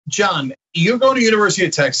John, you're going to University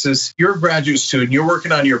of Texas. You're a graduate student. You're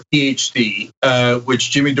working on your PhD,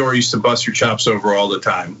 which Jimmy Dore used to bust your chops over all the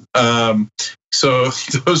time. So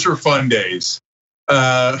those were fun days.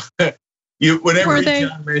 Whenever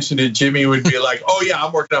John mentioned it, Jimmy would be like, "Oh yeah,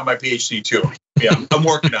 I'm working on my PhD too. Yeah, I'm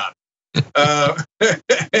working on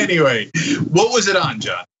it." Anyway, what was it on,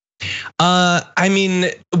 John? I mean,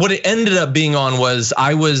 what it ended up being on was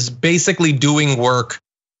I was basically doing work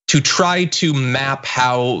to try to map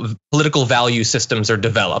how political value systems are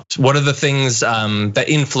developed. What are the things that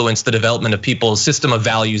influence the development of people's system of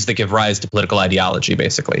values that give rise to political ideology,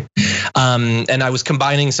 basically. And I was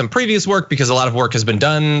combining some previous work, because a lot of work has been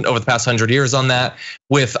done over the past 100 years on that,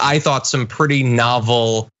 with, I thought, some pretty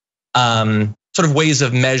novel sort of ways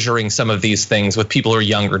of measuring some of these things with people who are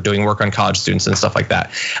younger, doing work on college students and stuff like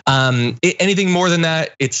that. Anything more than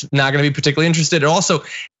that, it's not gonna be particularly interested. And also,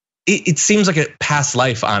 it seems like a past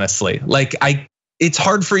life, honestly. Like it's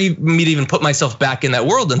hard for me to even put myself back in that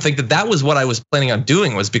world and think that that was what I was planning on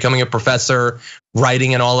doing, was becoming a professor,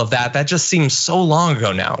 writing and all of that. That just seems so long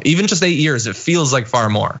ago now. Even just 8 years, it feels like far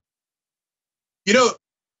more. You know,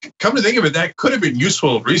 come to think of it, that could have been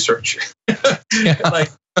useful research.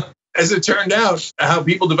 Like, as it turned out, how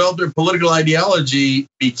people developed their political ideology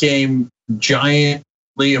became giantly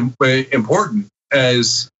important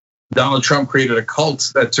as Donald Trump created a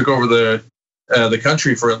cult that took over the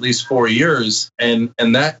country for at least 4 years, and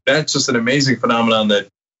that's just an amazing phenomenon that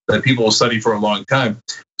people will study for a long time.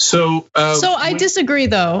 So I disagree,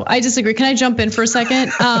 though. I disagree. Can I jump in for a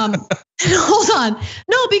second? Hold on.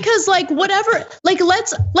 No, because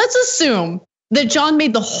let's assume that John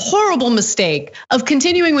made the horrible mistake of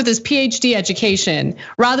continuing with his PhD education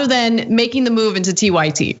rather than making the move into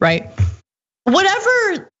TYT, right?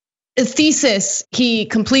 Whatever thesis he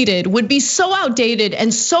completed would be so outdated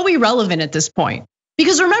and so irrelevant at this point.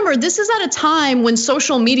 Because remember, this is at a time when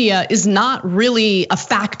social media is not really a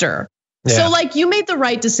factor. Yeah. So you made the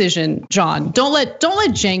right decision, John. Don't let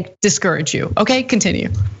Cenk discourage you. Okay, continue.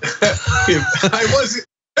 I wasn't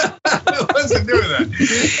doing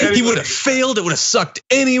that. Anyway. He would have failed. It would have sucked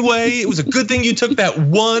anyway. It was a good thing you took that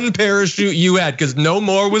one parachute you had, because no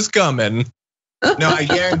more was coming. No, I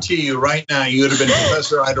guarantee you right now, you would have been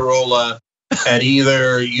Professor Iadarola at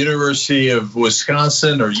either University of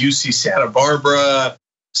Wisconsin or UC Santa Barbara,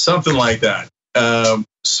 something like that.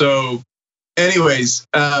 So anyways,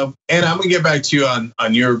 and I'm gonna get back to you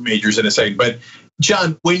on your majors in a second. But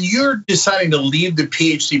John, when you're deciding to leave the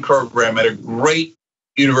PhD program at a great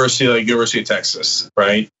university like University of Texas,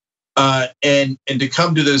 right? And to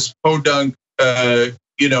come to this podunk,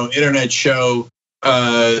 internet show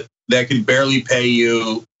that can barely pay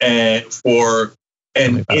you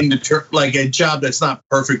like a job that's not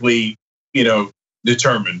perfectly,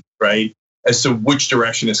 determined, right? As to which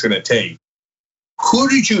direction it's going to take. Who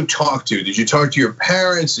did you talk to? Did you talk to your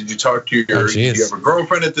parents? Did you talk to did you have a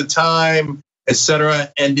girlfriend at the time, et cetera?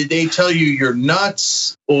 And did they tell you you're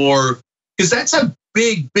nuts? Or, because that's a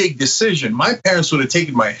big decision. My parents would have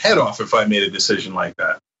taken my head off if I made a decision like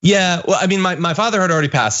that. Yeah, well, I mean, my father had already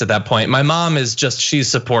passed at that point. My mom is she's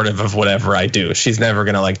supportive of whatever I do. She's never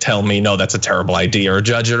gonna tell me, no, that's a terrible idea, or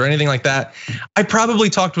judge it or anything like that. I probably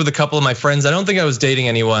talked with a couple of my friends. I don't think I was dating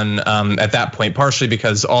anyone at that point, partially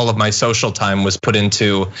because all of my social time was put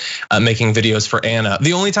into making videos for Anna.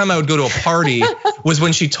 The only time I would go to a party was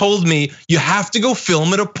when she told me, you have to go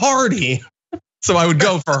film at a party. So I would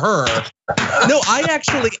go for her. No,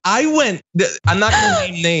 I went, I'm not gonna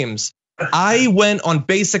name names. I went on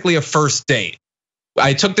basically a first date.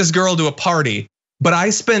 I took this girl to a party, but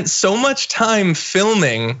I spent so much time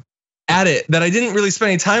filming at it that I didn't really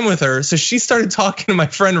spend any time with her. So she started talking to my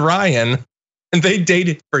friend Ryan, and they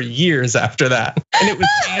dated for years after that. And it was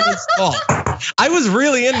Anna's fault. I was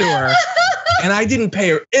really into her, and I didn't pay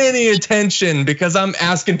her any attention because I'm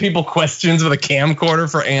asking people questions with a camcorder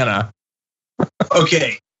for Anna.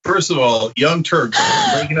 Okay, first of all, young Turks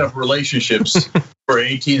breaking up relationships for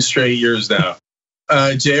 18 straight years now.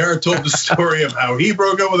 JR told the story of how he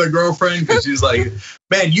broke up with a girlfriend because he's like,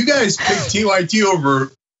 man, you guys picked TYT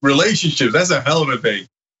over relationships. That's a hell of a thing.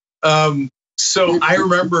 So I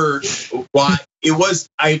remember why it was,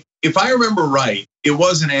 if I remember right, it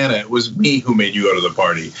wasn't Anna, it was me who made you go to the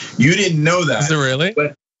party. You didn't know that. Is it really?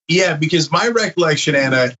 But yeah, because my recollection,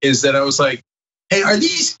 Anna, is that I was like, hey, are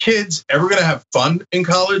these kids ever gonna have fun in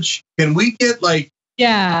college? Can we get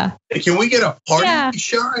can we get a party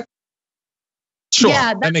shot? Sure.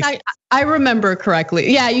 Yeah, I remember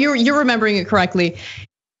correctly. Yeah, you're remembering it correctly.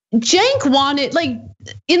 Cenk wanted,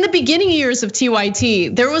 in the beginning years of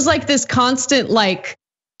TYT, there was this constant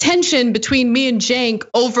tension between me and Cenk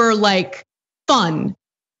over fun.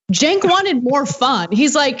 Cenk wanted more fun.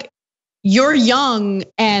 He's like, you're young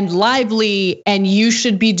and lively and you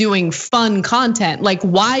should be doing fun content. Like,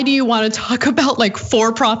 why do you want to talk about like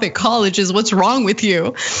for-profit colleges? What's wrong with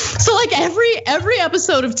you? So like every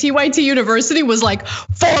episode of TYT University was like,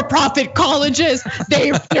 for-profit colleges,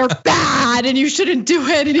 they're bad and you shouldn't do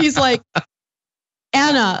it. And he's like,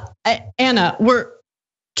 Anna,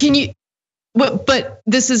 but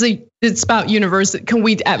it's about university. Can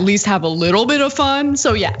we at least have a little bit of fun?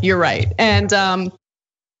 So yeah, you're right. And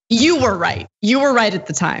you were right. You were right at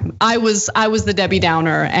the time. I was the Debbie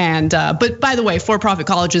Downer. And but by the way, for-profit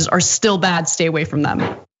colleges are still bad. Stay away from them.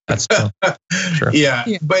 That's true. Sure. Yeah,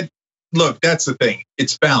 but look, that's the thing.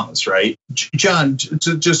 It's balance, right? John,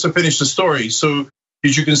 just to finish the story. So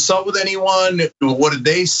did you consult with anyone? What did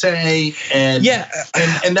they say? And yeah,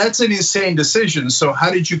 and that's an insane decision. So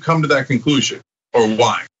how did you come to that conclusion, or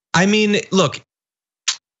why? I mean, look,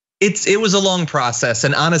 it was a long process,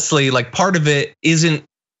 and honestly, like part of it isn't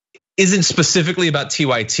specifically about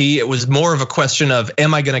TYT. It was more of a question of,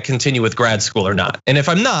 am I going to continue with grad school or not? And if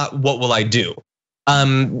I'm not, what will I do?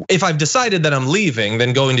 If I've decided that I'm leaving,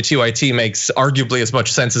 then going to TYT makes arguably as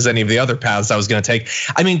much sense as any of the other paths I was going to take.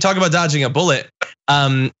 I mean, talk about dodging a bullet.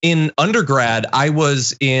 In undergrad, I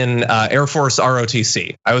was in Air Force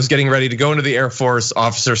ROTC. I was getting ready to go into the Air Force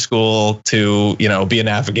officer school to, be a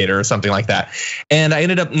navigator or something like that. And I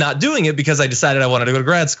ended up not doing it because I decided I wanted to go to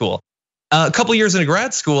grad school. A couple years into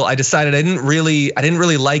grad school, I decided I didn't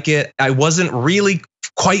really like it. I wasn't really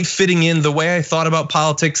quite fitting in. The way I thought about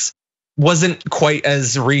politics wasn't quite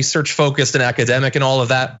as research focused and academic and all of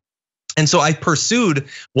that. And so I pursued,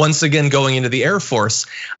 once again, going into the Air Force.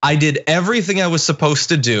 I did everything I was supposed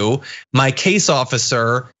to do. My case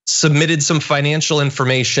officer submitted some financial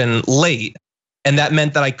information late, and that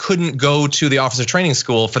meant that I couldn't go to the officer training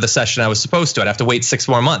school for the session I was supposed to. I'd have to wait 6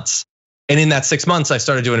 more months. And in that 6 months, I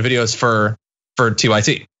started doing videos for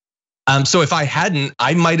TYT. So if I hadn't,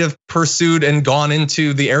 I might have pursued and gone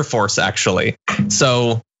into the Air Force actually.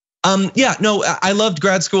 So yeah, no, I loved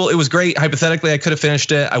grad school. It was great. Hypothetically, I could have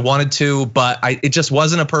finished it. I wanted to, but it just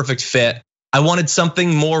wasn't a perfect fit. I wanted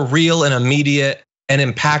something more real and immediate and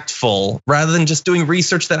impactful rather than just doing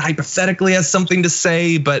research that hypothetically has something to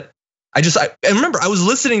say. But I remember I was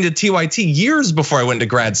listening to TYT years before I went to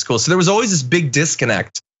grad school. So there was always this big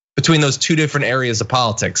disconnect between those two different areas of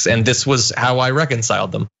politics. And this was how I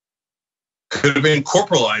reconciled them. Could have been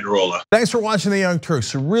Corporal Iadarola. Thanks for watching the Young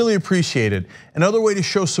Turks. Really appreciate it. Another way to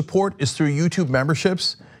show support is through YouTube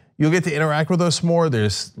memberships. You'll get to interact with us more.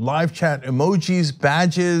 There's live chat emojis,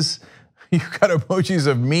 badges. You've got emojis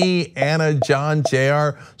of me, Anna, John,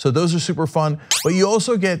 JR. So those are super fun. But you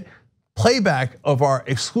also get playback of our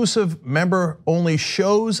exclusive member-only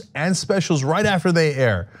shows and specials right after they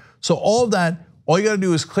air. So all of that, all you gotta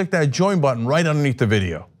do is click that join button right underneath the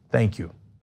video. Thank you.